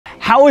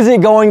How is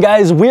it going,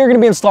 guys? We're going to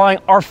be installing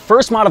our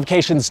first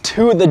modifications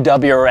to the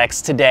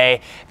WRX today.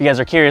 If you guys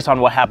are curious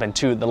on what happened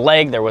to the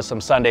leg, there was some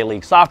Sunday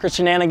league soccer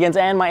shenanigans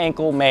and my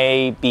ankle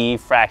may be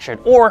fractured,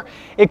 or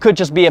it could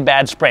just be a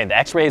bad sprain. The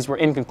x-rays were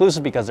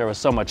inconclusive because there was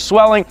so much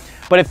swelling,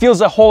 but it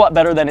feels a whole lot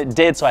better than it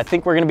did, so I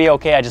think we're going to be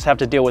okay. I just have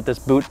to deal with this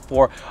boot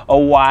for a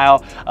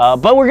while,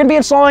 but we're going to be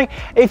installing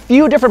a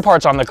few different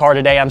parts on the car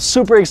today. I'm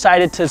super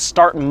excited to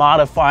start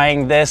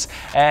modifying this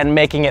and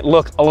making it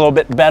look a little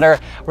bit better.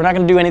 We're not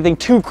going to do anything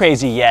too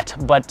crazy yet,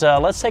 but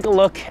let's take a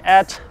look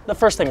at the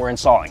first thing we're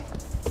installing.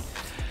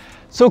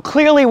 So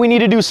clearly we need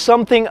to do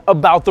something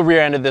about the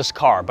rear end of this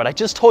car, but I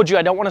just told you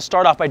I don't want to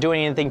start off by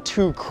doing anything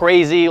too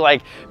crazy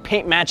like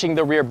paint matching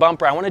the rear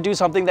bumper. I want to do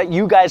something that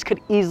you guys could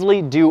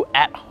easily do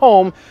at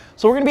home.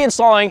 So we're going to be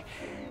installing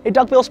a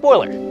duckbill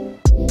spoiler.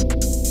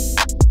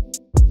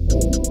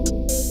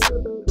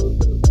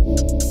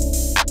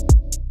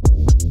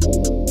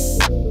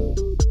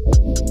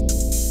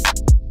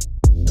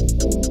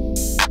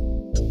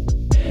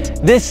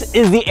 This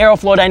is the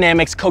Aeroflow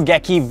Dynamics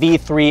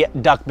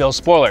V730 duckbill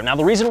spoiler. Now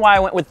the reason why I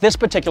went with this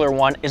particular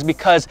one is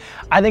because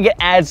I think it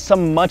adds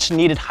some much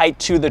needed height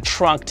to the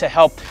trunk to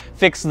help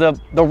fix the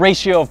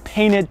ratio of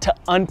painted to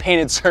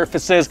unpainted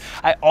surfaces.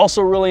 I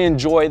also really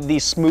enjoy the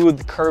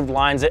smooth curved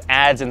lines it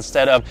adds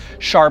instead of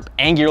sharp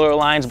angular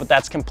lines, but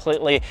that's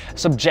completely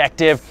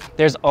subjective.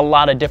 There's a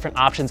lot of different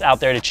options out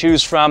there to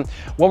choose from.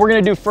 What we're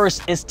gonna do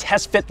first is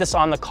test fit this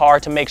on the car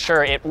to make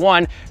sure it,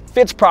 one,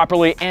 fits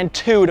properly, and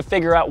two, to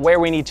figure out where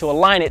we need to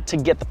align it to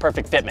get the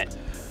perfect fitment.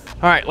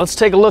 All right, let's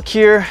take a look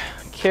here.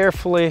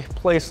 Carefully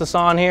place this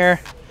on here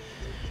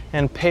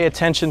and pay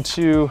attention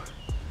to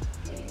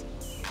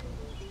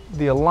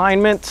the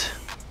alignment.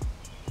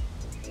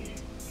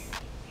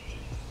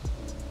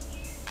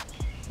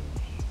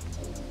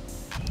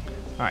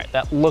 All right,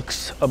 that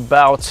looks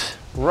about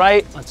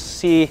right. Let's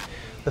see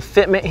the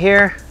fitment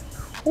here.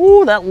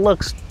 Ooh, that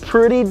looks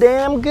pretty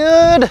damn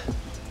good.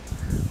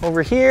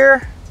 Over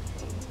here.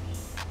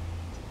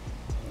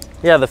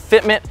 Yeah, the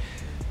fitment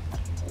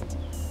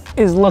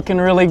is looking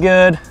really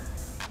good.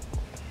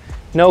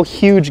 No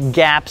huge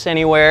gaps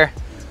anywhere,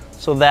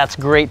 so that's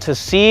great to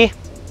see.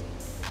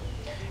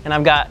 And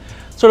I've got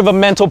sort of a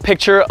mental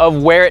picture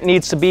of where it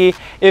needs to be.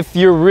 If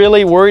you're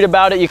really worried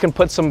about it, you can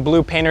put some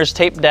blue painter's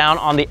tape down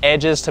on the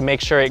edges to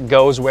make sure it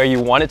goes where you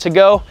want it to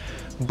go.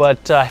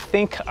 But I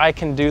think I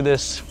can do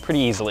this pretty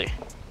easily.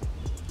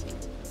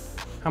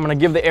 I'm gonna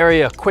give the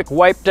area a quick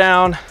wipe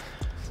down.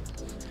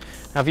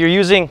 Now, if you're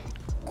using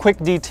quick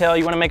detail,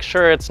 you want to make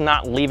sure it's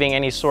not leaving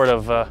any sort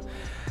of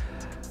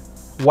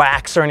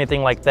wax or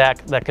anything like that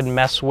that could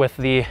mess with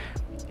the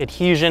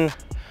adhesion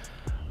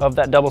of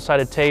that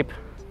double-sided tape.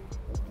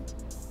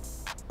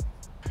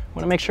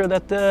 Want to make sure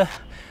that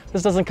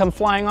this doesn't come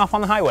flying off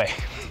on the highway.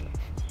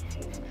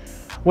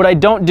 What I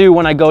don't do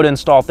when I go to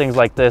install things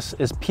like this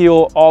is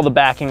peel all the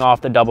backing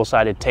off the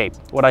double-sided tape.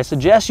 What I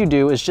suggest you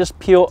do is just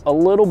peel a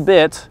little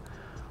bit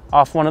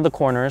off one of the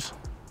corners,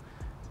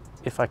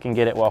 if I can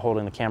get it while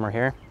holding the camera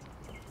here.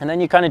 And then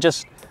you kind of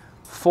just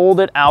fold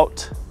it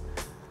out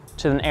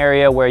to an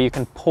area where you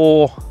can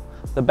pull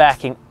the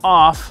backing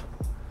off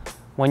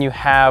when you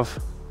have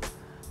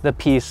the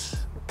piece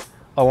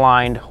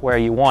aligned where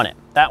you want it.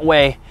 That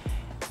way,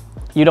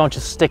 you don't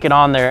just stick it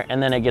on there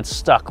and then it gets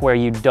stuck where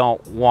you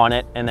don't want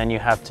it, and then you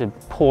have to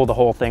pull the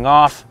whole thing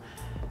off,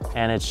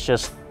 and it's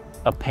just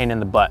a pain in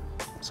the butt.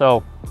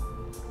 So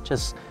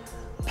just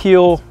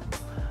peel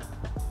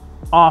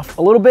off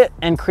a little bit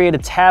and create a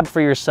tab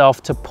for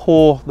yourself to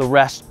pull the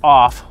rest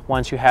off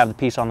once you have the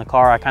piece on the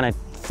car. I kind of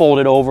fold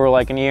it over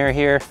like an ear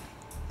here,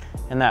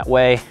 and that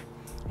way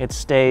it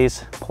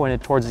stays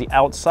pointed towards the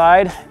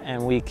outside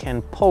and we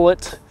can pull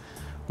it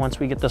once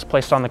we get this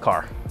placed on the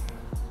car.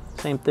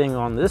 Same thing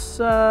on this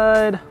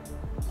side,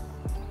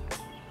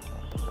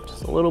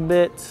 just a little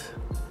bit.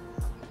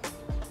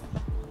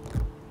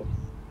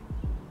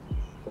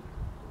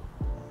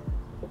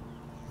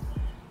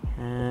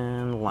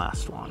 And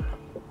last one.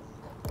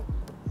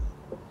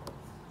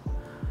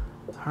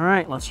 All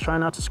right, let's try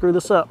not to screw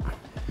this up.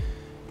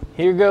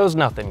 Here goes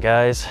nothing,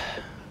 guys.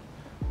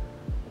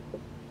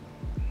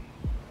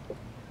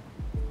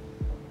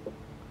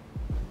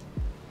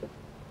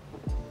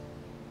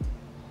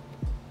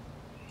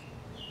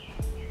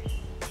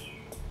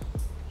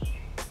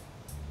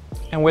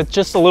 And with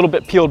just a little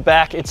bit peeled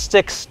back, it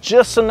sticks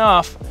just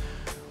enough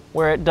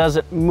where it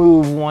doesn't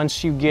move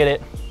once you get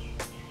it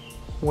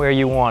where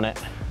you want it.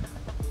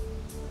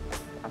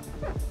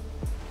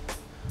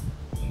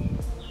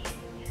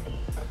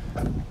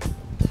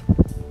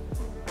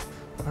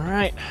 All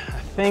right, I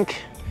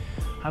think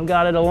I've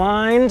got it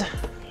aligned.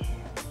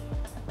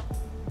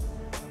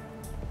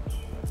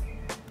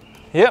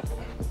 Yep,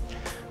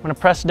 I'm gonna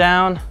press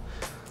down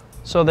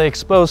so the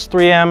exposed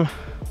 3M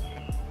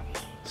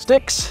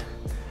sticks,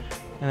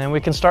 and then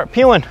we can start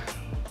peeling.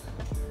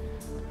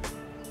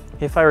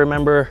 If I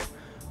remember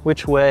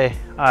which way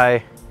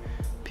I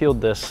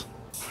peeled this.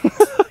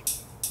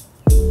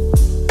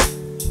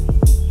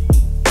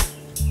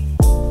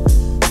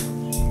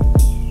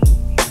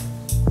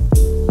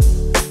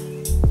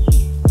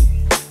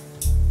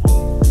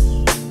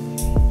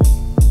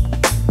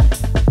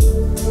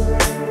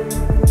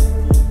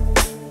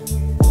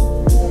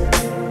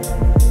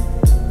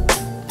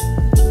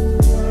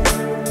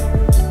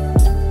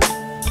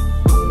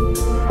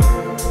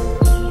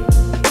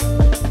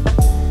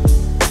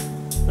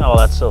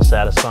 so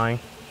satisfying.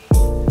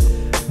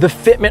 The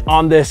fitment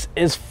on this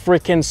is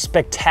freaking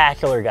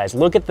spectacular, guys.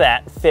 Look at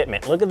that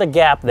fitment. Look at the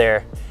gap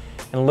there,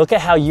 and look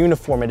at how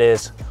uniform it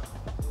is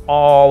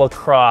all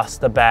across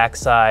the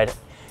backside.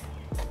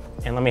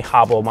 And let me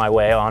hobble my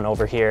way on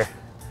over here.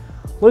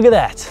 Look at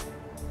that.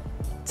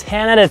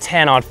 10 out of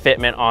 10 on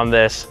fitment on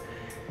this.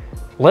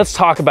 Let's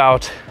talk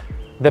about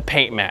the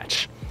paint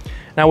match.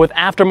 Now with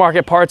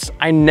aftermarket parts,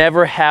 I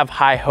never have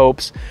high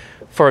hopes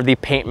for the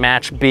paint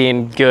match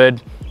being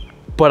good,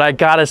 but I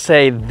gotta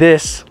say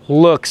this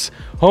looks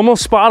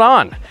almost spot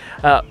on.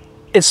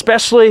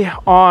 Especially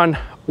on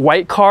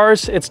white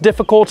cars, it's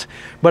difficult,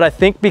 but I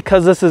think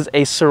because this is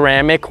a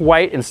ceramic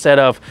white instead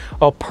of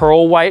a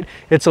pearl white,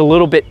 it's a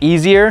little bit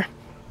easier,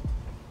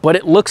 but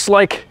it looks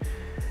like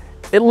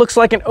an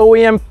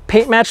OEM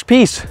paint matched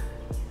piece.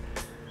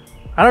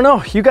 I don't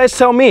know, you guys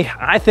tell me.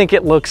 I think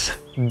it looks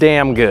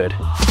damn good.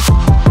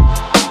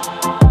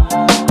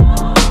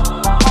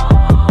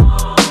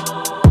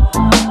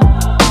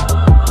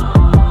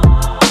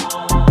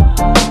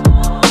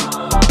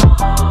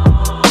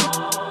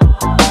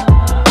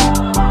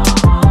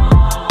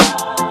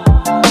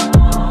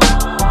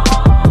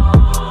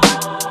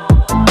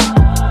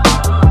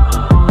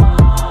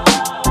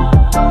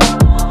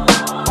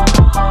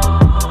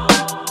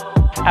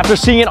 After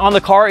seeing it on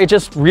the car, it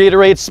just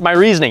reiterates my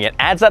reasoning. It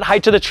adds that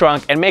height to the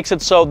trunk and makes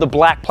it so the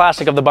black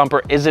plastic of the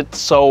bumper isn't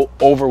so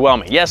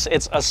overwhelming. Yes,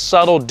 it's a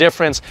subtle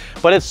difference,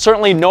 but it's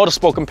certainly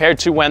noticeable compared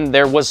to when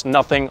there was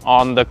nothing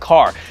on the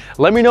car.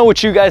 Let me know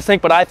what you guys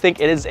think, but I think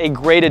it is a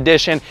great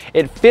addition.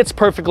 It fits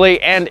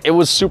perfectly and it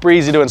was super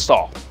easy to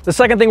install. The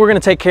second thing we're gonna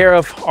take care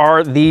of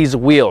are these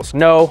wheels.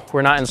 No,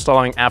 we're not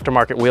installing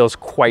aftermarket wheels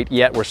quite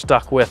yet. We're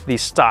stuck with the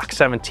stock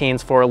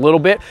 17s for a little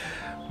bit,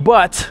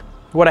 but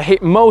what I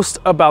hate most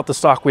about the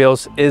stock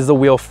wheels is the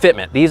wheel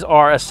fitment. These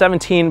are a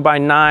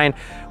 17x9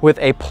 with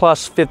a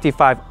plus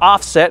 55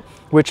 offset,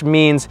 which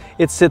means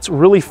it sits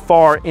really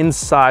far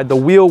inside the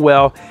wheel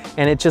well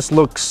and it just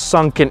looks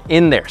sunken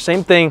in there.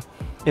 Same thing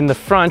in the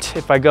front.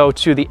 If I go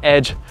to the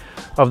edge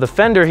of the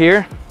fender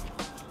here,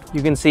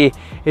 you can see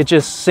it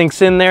just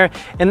sinks in there,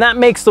 and that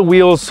makes the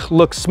wheels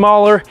look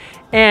smaller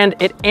and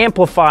it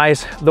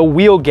amplifies the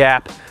wheel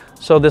gap,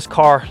 so this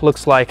car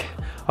looks like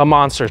a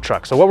monster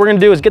truck. So what we're gonna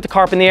do is get the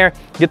car up in the air,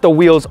 get the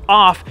wheels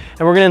off,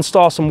 and we're gonna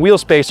install some wheel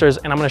spacers,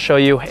 and I'm gonna show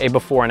you a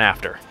before and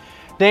after.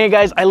 Dang it,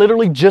 guys, I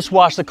literally just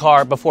washed the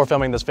car before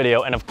filming this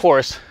video, and of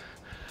course,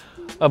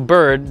 a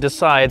bird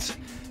decides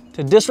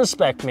to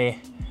disrespect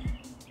me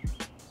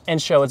and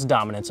show its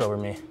dominance over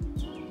me.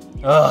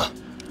 Ugh.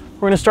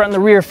 We're gonna start in the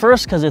rear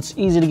first because it's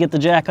easy to get the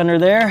jack under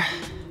there.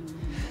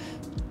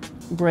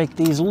 Break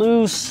these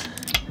loose.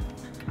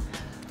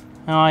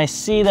 Now I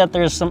see that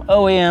there's some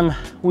OEM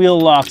wheel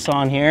locks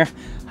on here.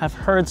 I've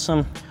heard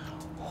some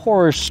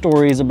horror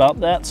stories about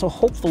that, so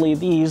hopefully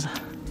these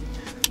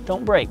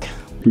don't break.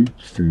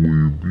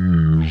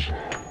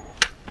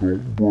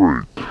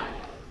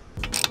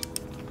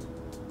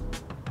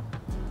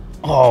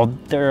 Oh,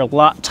 they're a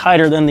lot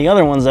tighter than the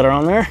other ones that are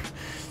on there.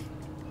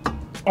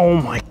 Oh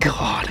my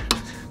God.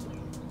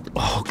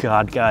 Oh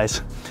God,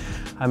 guys.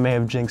 I may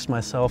have jinxed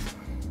myself.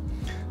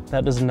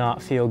 That does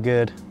not feel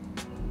good.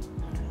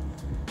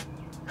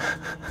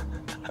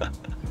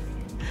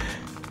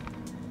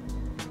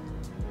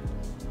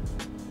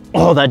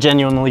 Oh, that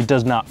genuinely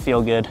does not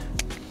feel good.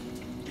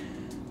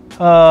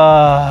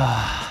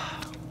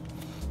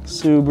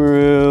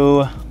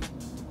 Subaru,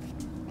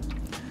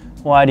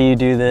 why do you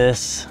do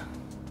this?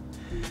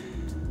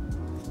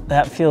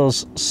 That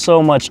feels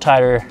so much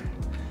tighter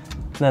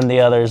than the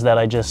others that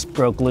I just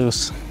broke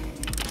loose.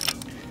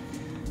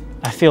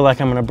 I feel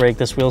like I'm gonna break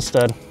this wheel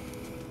stud.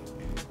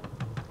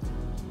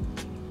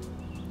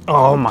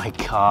 Oh my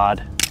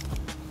God.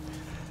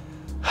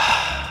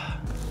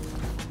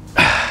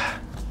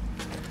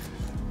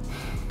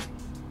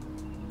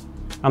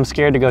 I'm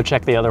scared to go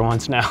check the other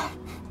ones now.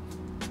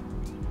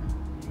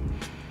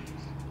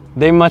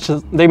 They must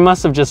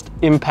have just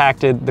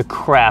impacted the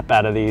crap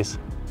out of these.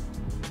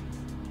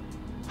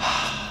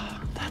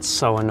 That's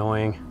so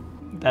annoying.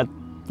 That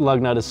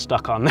lug nut is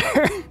stuck on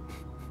there.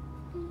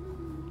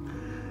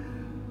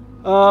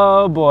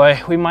 Oh boy,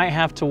 we might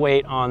have to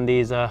wait on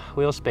these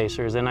wheel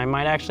spacers, and I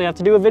might actually have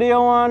to do a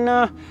video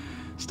on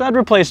stud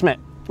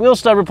replacement, wheel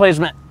stud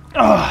replacement.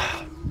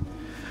 Ugh.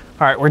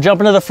 All right, we're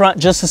jumping to the front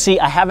just to see.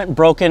 I haven't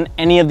broken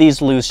any of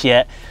these loose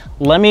yet.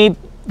 Let me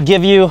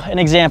give you an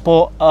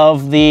example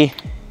of the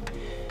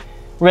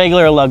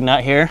regular lug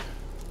nut here.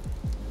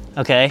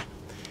 Okay,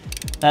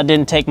 that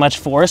didn't take much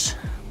force.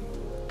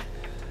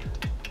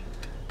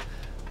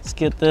 Let's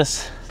get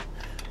this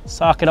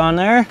socket on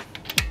there.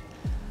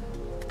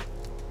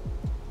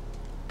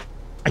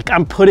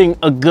 I'm putting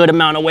a good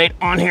amount of weight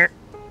on here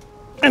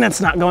and it's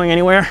not going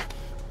anywhere.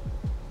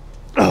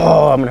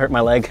 Oh, I'm gonna hurt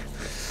my leg.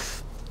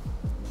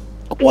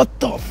 What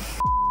the f?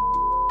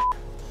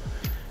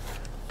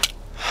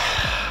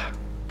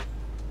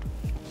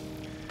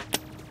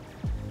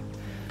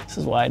 This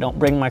is why I don't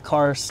bring my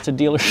cars to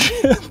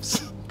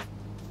dealerships.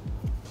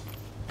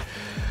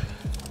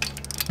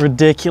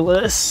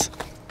 Ridiculous.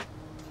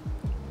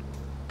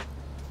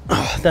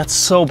 That's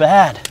so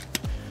bad.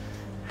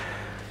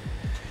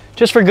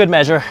 Just for good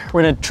measure,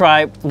 we're gonna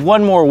try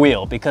one more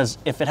wheel, because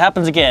if it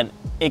happens again,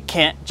 it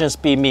can't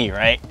just be me,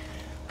 right?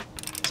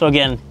 So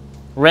again,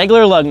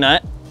 regular lug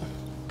nut,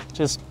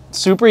 just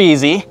super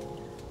easy.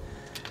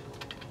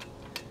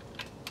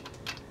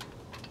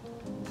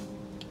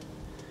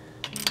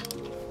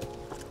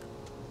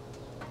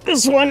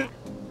 This one,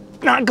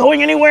 not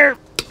going anywhere,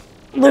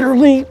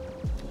 literally.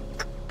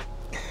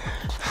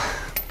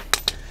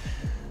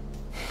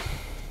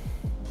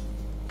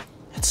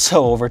 It's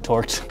so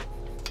over-torqued.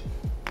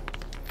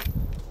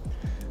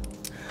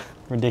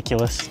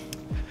 Ridiculous.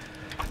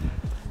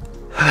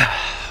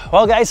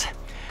 Well, guys,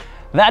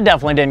 that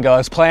definitely didn't go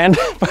as planned,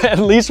 but at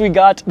least we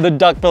got the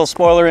duckbill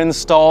spoiler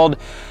installed.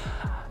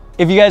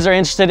 If you guys are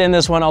interested in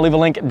this one, I'll leave a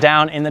link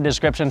down in the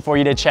description for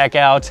you to check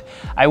out.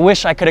 I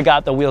wish I could have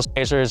got the wheel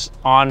spacers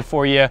on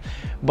for you,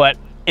 but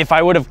if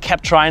I would have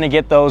kept trying to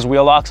get those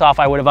wheel locks off,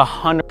 I would have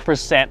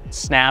 100%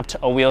 snapped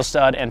a wheel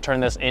stud and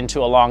turned this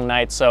into a long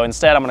night. So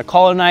instead, I'm gonna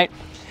call it a night,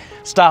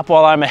 stop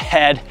while I'm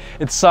ahead.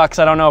 It sucks.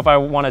 I don't know if I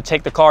want to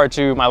take the car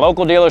to my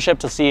local dealership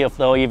to see if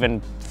they'll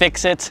even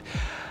fix it,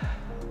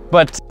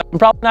 but I'm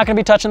probably not gonna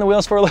be touching the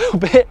wheels for a little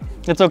bit.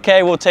 It's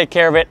okay, we'll take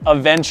care of it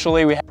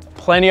eventually. We have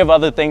plenty of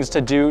other things to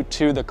do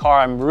to the car.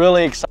 I'm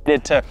really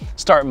excited to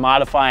start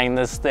modifying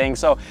this thing.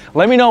 So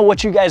let me know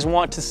what you guys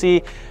want to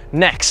see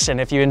next.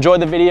 And if you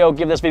enjoyed the video,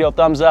 give this video a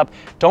thumbs up.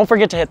 Don't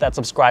forget to hit that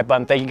subscribe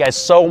button. Thank you guys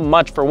so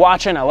much for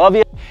watching. I love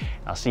you.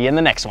 I'll see you in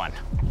the next one.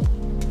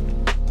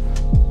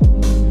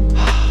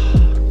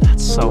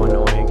 That's so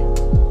annoying.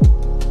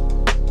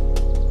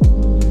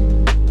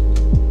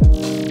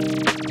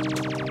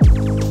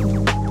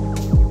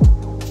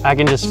 I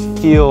can just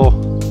feel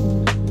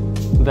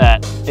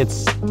that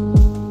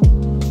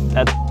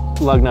that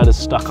lug nut is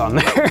stuck on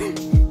there.